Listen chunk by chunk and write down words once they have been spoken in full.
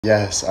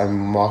Yes, I'm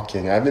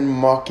mocking. I've been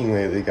mocking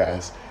lately,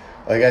 guys.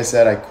 Like I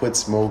said, I quit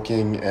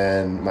smoking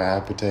and my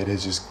appetite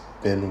has just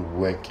been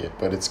wicked,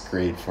 but it's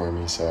great for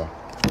me. So,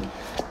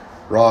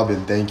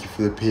 Robin, thank you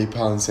for the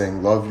PayPal and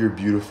saying, love your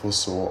beautiful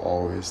soul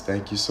always.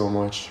 Thank you so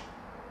much.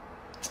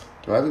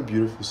 Do I have a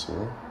beautiful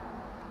soul?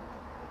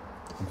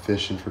 I'm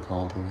fishing for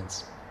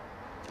compliments.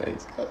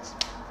 Thanks, guys.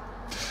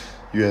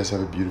 You guys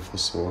have a beautiful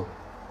soul.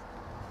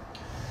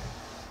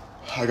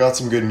 I got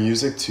some good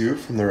music too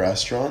from the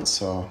restaurant,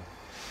 so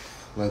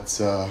let's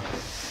what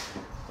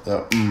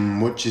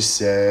you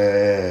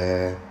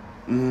say?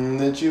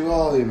 That you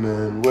Holly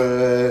man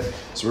way.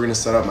 So we're gonna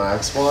set up my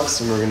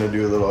Xbox and we're gonna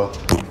do a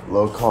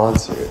little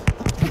concert.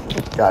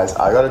 Guys,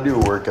 I gotta do a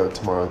workout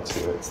tomorrow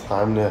too. It's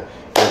time to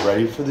get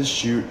ready for the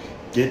shoot,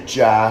 get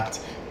jacked,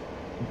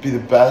 be the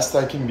best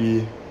I can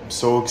be. I'm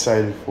so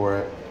excited for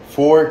it.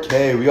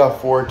 4K, we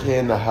got 4K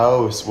in the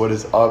house. What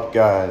is up,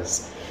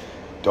 guys?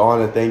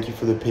 Donna, thank you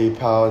for the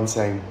PayPal and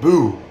saying,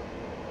 boo.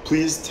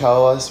 Please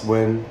tell us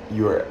when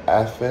you are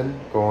effing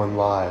going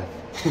live.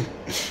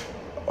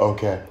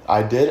 Okay,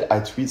 I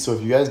tweet, so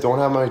if you guys don't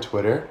have my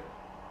Twitter,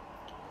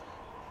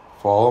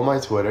 follow my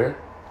Twitter,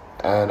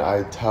 and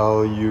I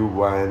tell you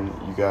when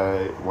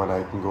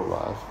I can go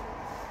live.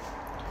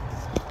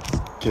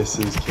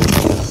 Kisses,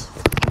 kisses.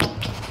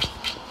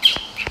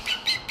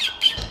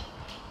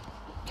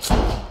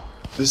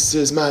 This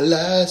is my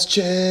last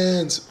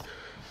chance.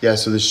 Yeah,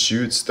 so the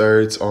shoot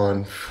starts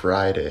on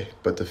Friday,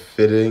 but the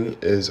fitting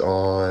is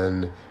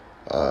on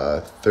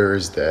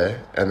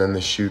Thursday, and then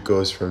the shoot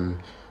goes from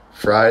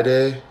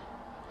Friday,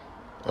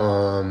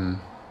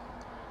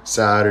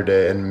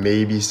 Saturday, and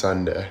maybe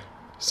Sunday.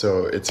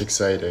 So it's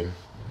exciting.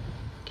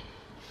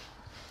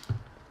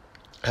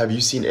 Have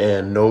you seen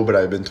Anne? No, but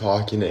I've been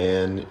talking to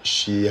Anne.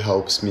 She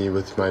helps me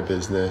with my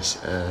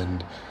business,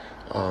 and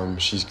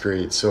she's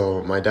great.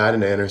 So my dad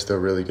and Anne are still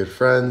really good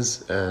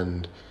friends,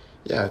 and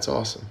yeah, it's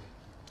awesome.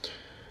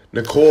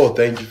 Nicole,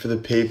 thank you for the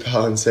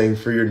PayPal and saying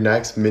for your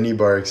next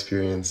minibar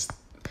experience.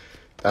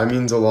 That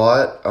means a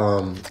lot.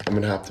 I'm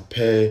going to have to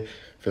pay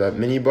for that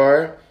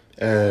minibar.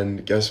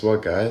 And guess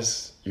what,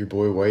 guys? Your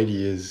boy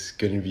Whitey is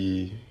going to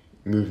be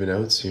moving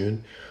out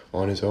soon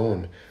on his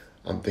own.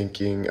 I'm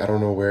thinking, I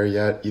don't know where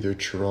yet, either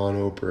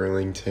Toronto,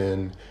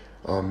 Burlington,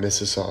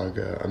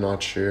 Mississauga. I'm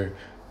not sure.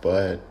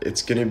 But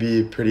it's going to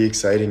be pretty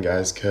exciting,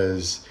 guys,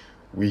 because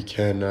we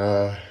can...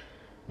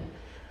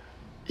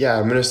 yeah,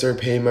 I'm going to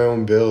start paying my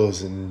own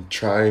bills and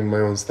trying my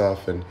own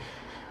stuff, and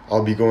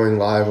I'll be going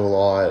live a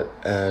lot,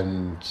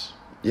 and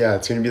yeah,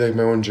 it's going to be like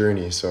my own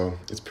journey, so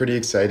it's pretty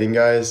exciting,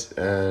 guys,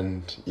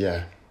 and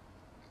yeah,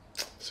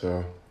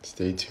 so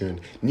stay tuned.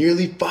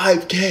 Nearly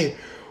 5K!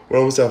 We're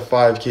almost at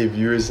 5K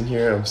viewers in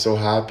here. I'm so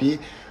happy.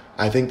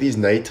 I think these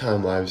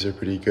nighttime lives are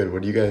pretty good.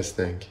 What do you guys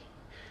think?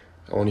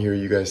 I want to hear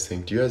what you guys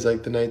think. Do you guys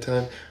like the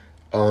nighttime?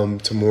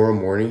 Tomorrow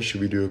morning,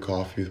 should we do a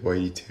coffee with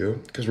Whitey too?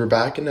 Because we're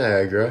back in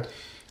Niagara.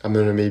 I'm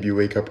going to maybe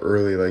wake up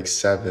early, like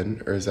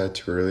 7, or is that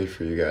too early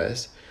for you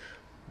guys?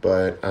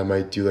 But I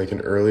might do like an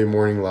early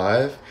morning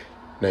live,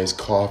 nice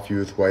coffee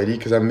with Whitey,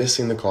 because I'm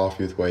missing the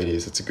coffee with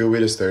Whitey's. It's a good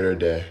way to start our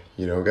day,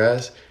 you know,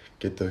 guys?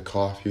 Get the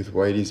coffee with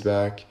Whitey's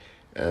back,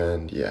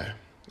 and yeah.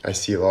 I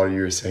see a lot of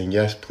you are saying,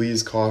 yes,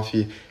 please,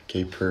 coffee.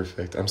 Okay,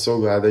 perfect. I'm so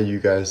glad that you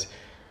guys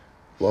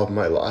love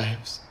my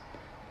lives.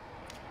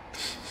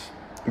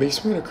 It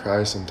makes me want to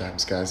cry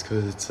sometimes, guys,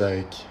 because it's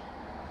like,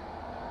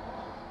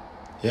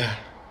 yeah.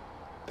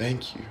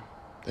 Thank you.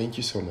 Thank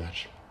you so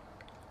much.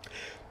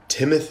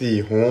 Timothy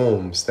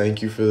Holmes,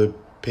 thank you for the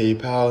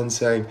PayPal and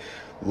saying,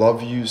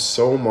 love you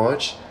so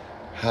much.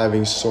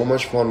 Having so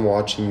much fun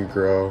watching you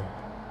grow.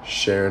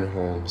 Sharon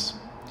Holmes.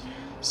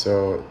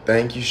 So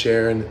thank you,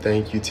 Sharon.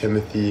 Thank you,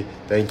 Timothy.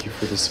 Thank you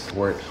for the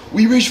support.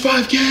 We reached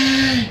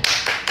 5K!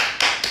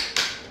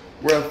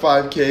 We're at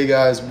 5K,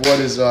 guys. What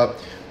is up?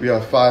 We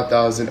have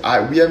 5,000.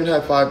 We haven't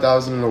had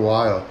 5,000 in a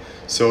while.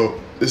 So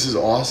this is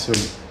awesome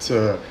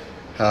to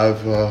have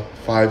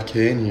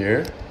 5K in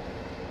here.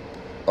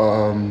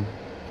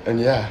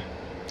 And yeah,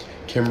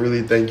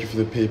 Kimberly, thank you for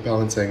the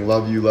PayPal and saying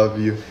love you, love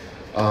you.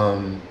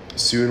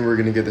 Soon we're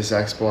gonna get this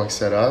Xbox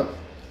set up.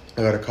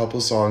 I got a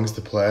couple songs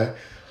to play.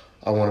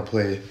 I want to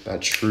play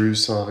that True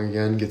song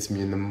again, gets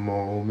me in the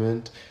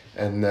moment.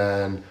 And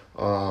then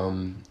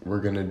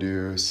we're gonna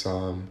do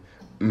some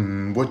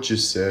what you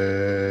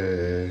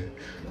say,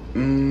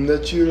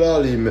 that you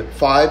lolly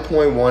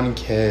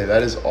 5.1K.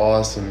 That is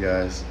awesome,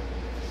 guys.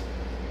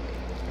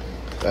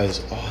 That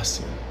is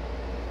awesome.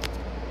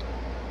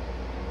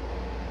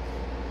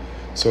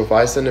 So if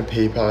I send a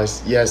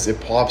PayPal, yes,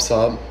 it pops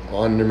up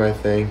under my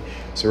thing.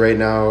 So right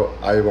now,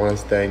 I want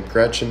to thank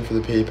Gretchen for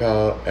the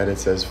PayPal, and it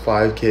says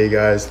 5K,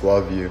 guys,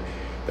 love you.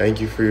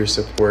 Thank you for your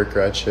support,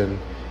 Gretchen.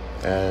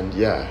 And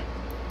yeah,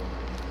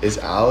 is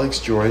Alex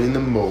joining the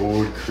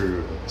Mode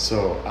crew?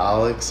 So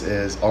Alex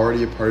is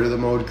already a part of the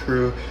Mode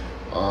crew.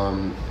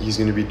 He's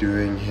going to be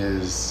doing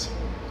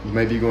he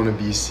might be going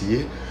to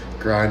BC,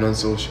 grind on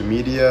social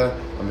media.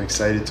 I'm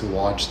excited to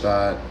watch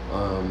that.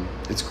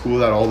 It's cool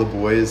that all the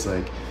boys,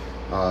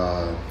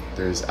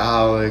 there's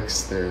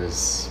Alex,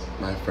 there's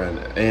my friend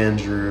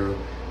Andrew,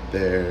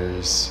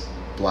 There's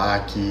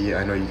Blackie.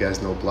 I know you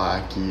guys know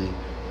Blackie.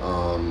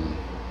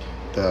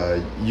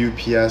 The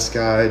UPS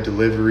guy,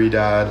 delivery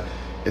dad.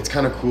 It's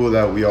kind of cool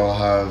that we all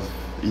have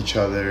each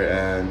other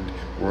and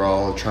we're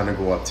all trying to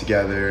go up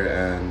together,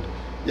 and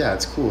yeah,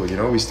 it's cool. You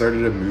know, we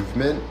started a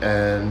movement,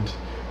 and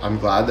I'm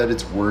glad that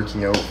it's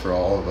working out for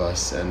all of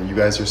us, and you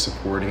guys are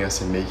supporting us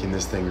and making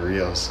this thing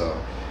real. So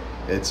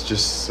it's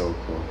just so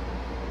cool.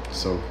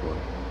 So cool.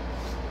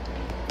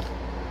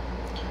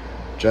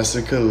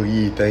 Jessica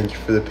Lee, thank you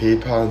for the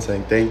PayPal and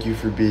saying thank you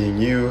for being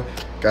you.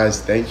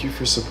 Guys, thank you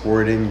for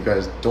supporting. You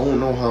guys don't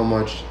know how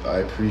much I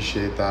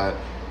appreciate that.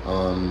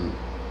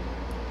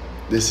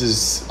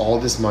 All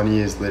this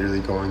money is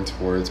literally going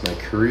towards my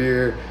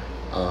career,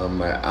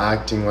 my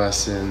acting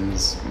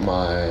lessons,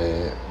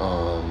 my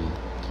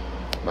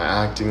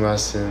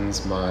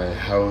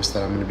house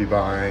that I'm gonna be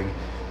buying,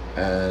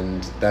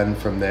 and then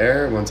from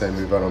there, once I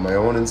move out on my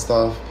own and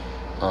stuff,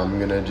 I'm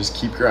gonna just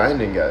keep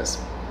grinding, guys.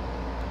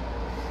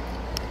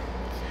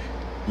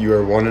 You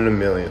are 1 in a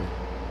million.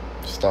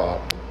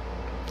 Stop.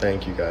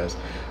 Thank you, guys.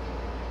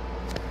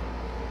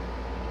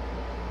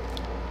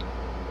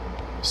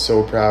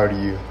 So proud of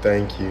you.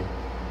 Thank you.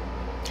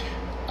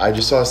 I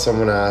just saw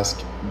someone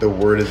ask the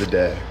word of the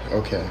day.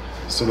 Okay,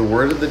 so the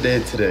word of the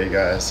day today,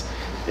 guys,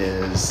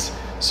 is,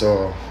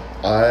 so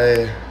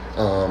I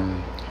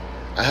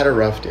had a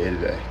rough day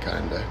today,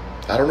 kinda.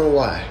 I don't know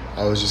why.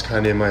 I was just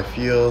kinda in my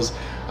feels.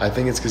 I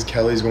think it's because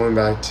Kelly's going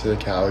back to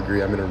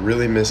Calgary. I'm gonna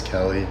really miss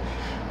Kelly,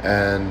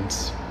 and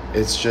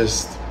it's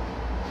just,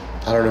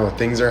 I don't know,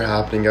 things are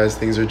happening, guys.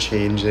 Things are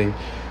changing,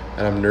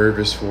 and I'm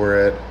nervous for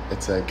it.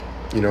 It's like,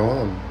 you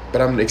know,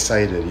 but I'm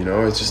excited, you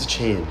know, it's just a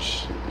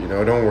change, you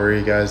know, don't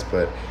worry, guys.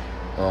 But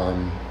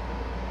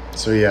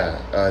so yeah,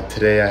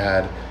 today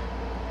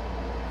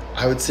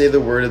I would say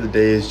the word of the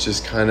day is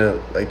just kind of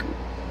like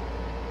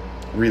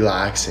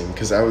relaxing,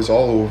 because I was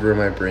all over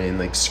my brain,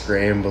 like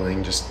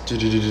scrambling, just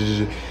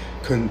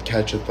couldn't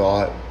catch a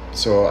thought.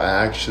 So I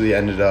actually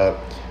ended up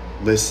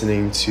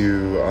listening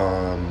to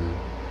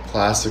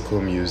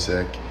classical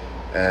music,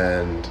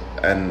 and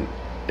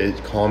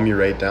it calmed me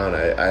right down.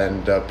 I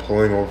ended up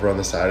pulling over on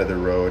the side of the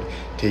road,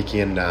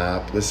 taking a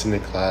nap, listening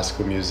to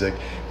classical music,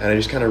 and I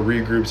just kind of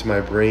regrouped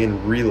my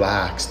brain,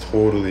 relaxed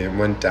totally, and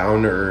went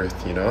down to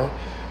earth, you know,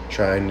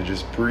 trying to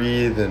just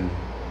breathe, and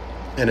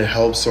it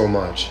helps so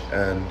much.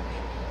 And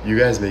you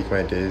guys make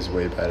my days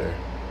way better.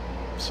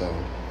 So,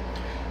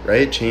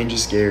 right? Change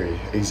is scary.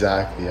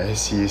 Exactly. I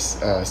see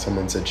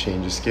someone said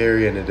change is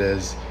scary, and it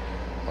is.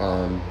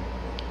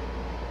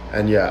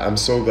 And yeah, I'm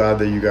so glad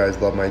that you guys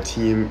love my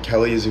team.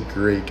 Kelly is a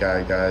great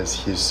guy, guys.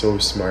 He's so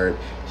smart.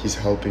 He's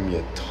helping me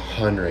a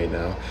ton right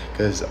now,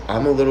 because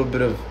I'm a little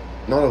bit of,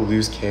 not a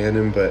loose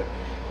cannon, but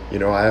you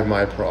know, I have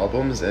my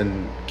problems,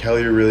 and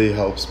Kelly really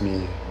helps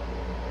me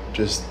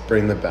just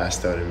bring the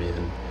best out of me.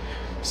 And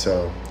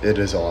so it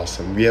is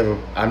awesome.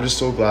 I'm just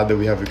so glad that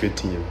we have a good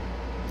team,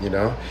 you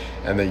know,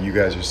 and that you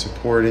guys are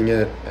supporting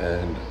it,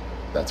 and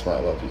that's why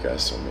I love you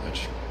guys so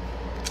much.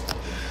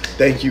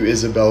 Thank you,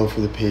 Isabel,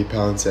 for the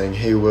PayPal and saying,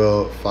 hey,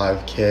 Will,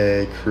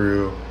 5K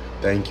crew.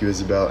 Thank you,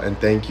 Isabel. And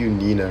thank you,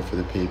 Nina, for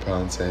the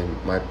PayPal and saying,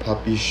 my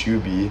puppy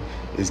Shubi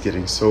is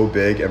getting so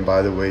big. And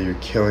by the way, you're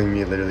killing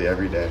me literally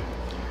every day.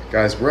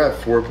 Guys, we're at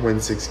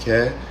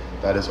 4.6K.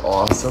 That is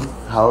awesome.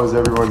 How is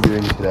everyone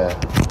doing today?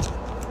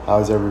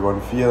 How's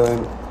everyone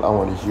feeling? I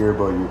want to hear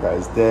about you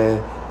guys'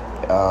 day.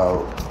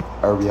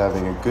 Are we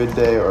having a good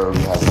day, or are we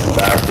having a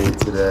bad day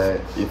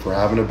today? If we're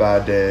having a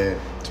bad day,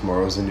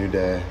 tomorrow's a new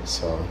day.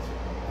 So,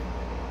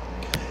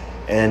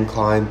 Ann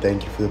Klein,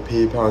 thank you for the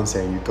PayPal and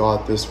saying you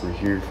got this. We're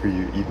here for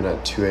you even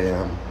at 2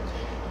 a.m.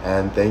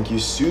 And thank you,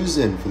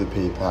 Susan, for the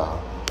PayPal.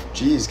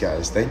 Jeez,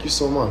 guys, thank you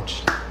so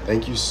much.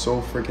 Thank you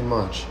so freaking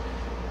much.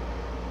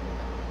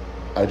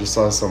 I just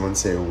saw someone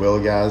say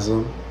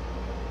Willgasm.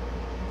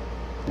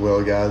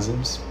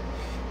 Willgasms.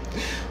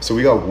 So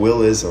we got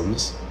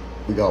Willisms.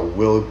 We got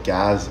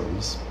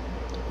Willgasms.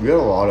 We got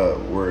a lot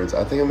of words.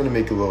 I think I'm going to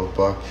make a little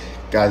book.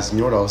 Guys, you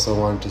know what else I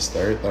wanted to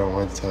start that I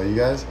wanted to tell you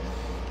guys?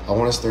 I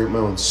want to start my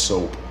own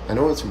soap. I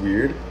know it's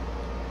weird. It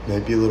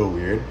might be a little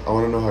weird. I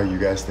want to know how you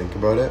guys think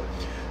about it.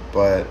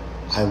 But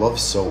I love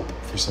soap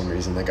for some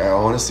reason. Like, I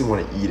honestly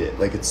want to eat it.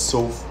 Like, it's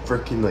so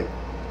freaking, like,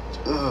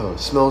 ugh,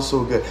 smells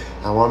so good.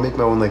 I want to make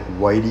my own, like,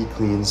 Whiteyy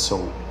clean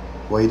soap.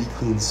 Whiteyy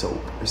clean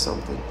soap or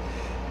something.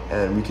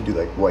 And we could do,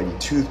 like, Whiteyy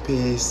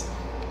toothpaste.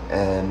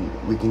 And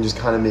we can just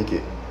kind of make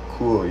it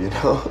cool, you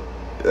know?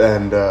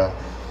 And,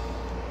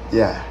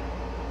 yeah.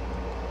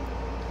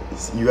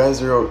 You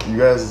guys are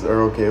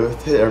okay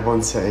with it?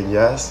 Everyone's saying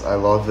yes. I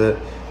love it.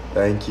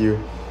 Thank you.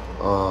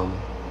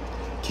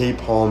 Kate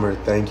Palmer,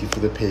 thank you for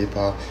the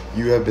PayPal.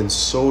 You have been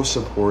so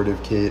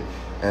supportive, Kate.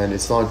 And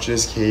it's not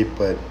just Kate,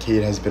 but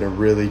Kate has been a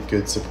really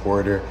good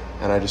supporter.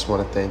 And I just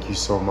want to thank you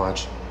so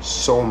much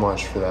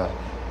for that.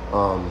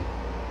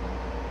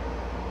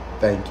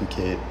 Thank you,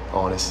 Kate.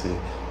 Honestly,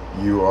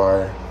 you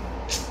are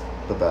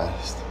the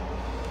best.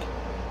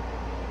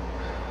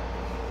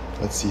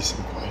 Let's see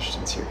some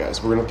questions here,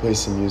 guys. We're going to play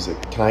some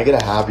music. Can I get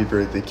a happy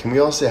birthday? Can we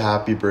all say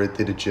happy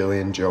birthday to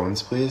Jillian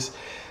Jones, please?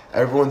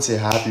 Everyone say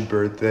happy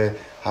birthday.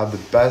 Have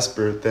the best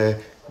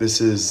birthday.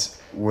 This is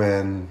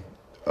when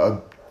a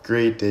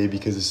great day,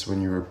 because this is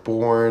when you were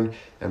born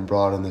and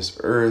brought on this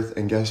earth.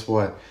 And guess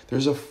what?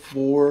 There's a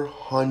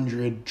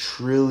 400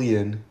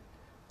 trillion,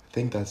 I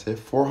think that's it,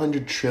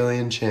 400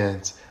 trillion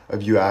chance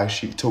of you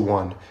actually, to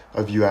one,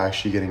 of you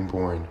actually getting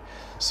born.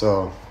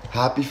 So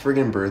happy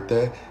friggin'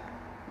 birthday.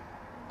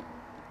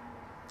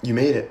 You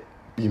made it.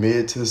 You made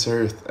it to this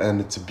earth, and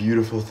it's a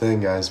beautiful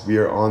thing, guys. We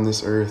are on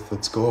this earth.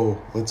 Let's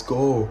go. Let's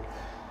go.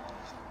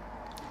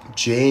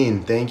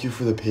 Jane, thank you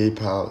for the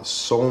PayPal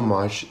so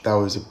much. That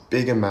was a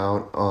big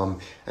amount.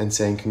 And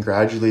saying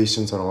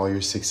congratulations on all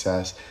your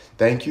success.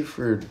 Thank you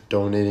for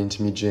donating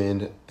to me,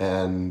 Jane.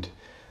 And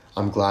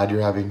I'm glad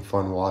you're having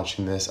fun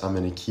watching this. I'm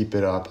gonna keep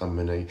it up.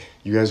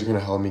 You guys are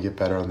gonna help me get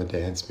better on the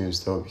dance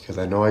moves though, because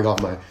I know I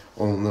got my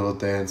own little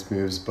dance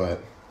moves,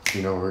 but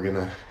you know, we're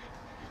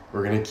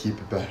gonna keep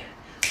it better.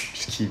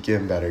 Just keep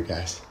getting better,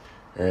 guys.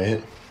 All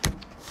right.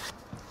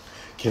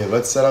 Okay,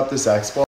 let's set up this X ball.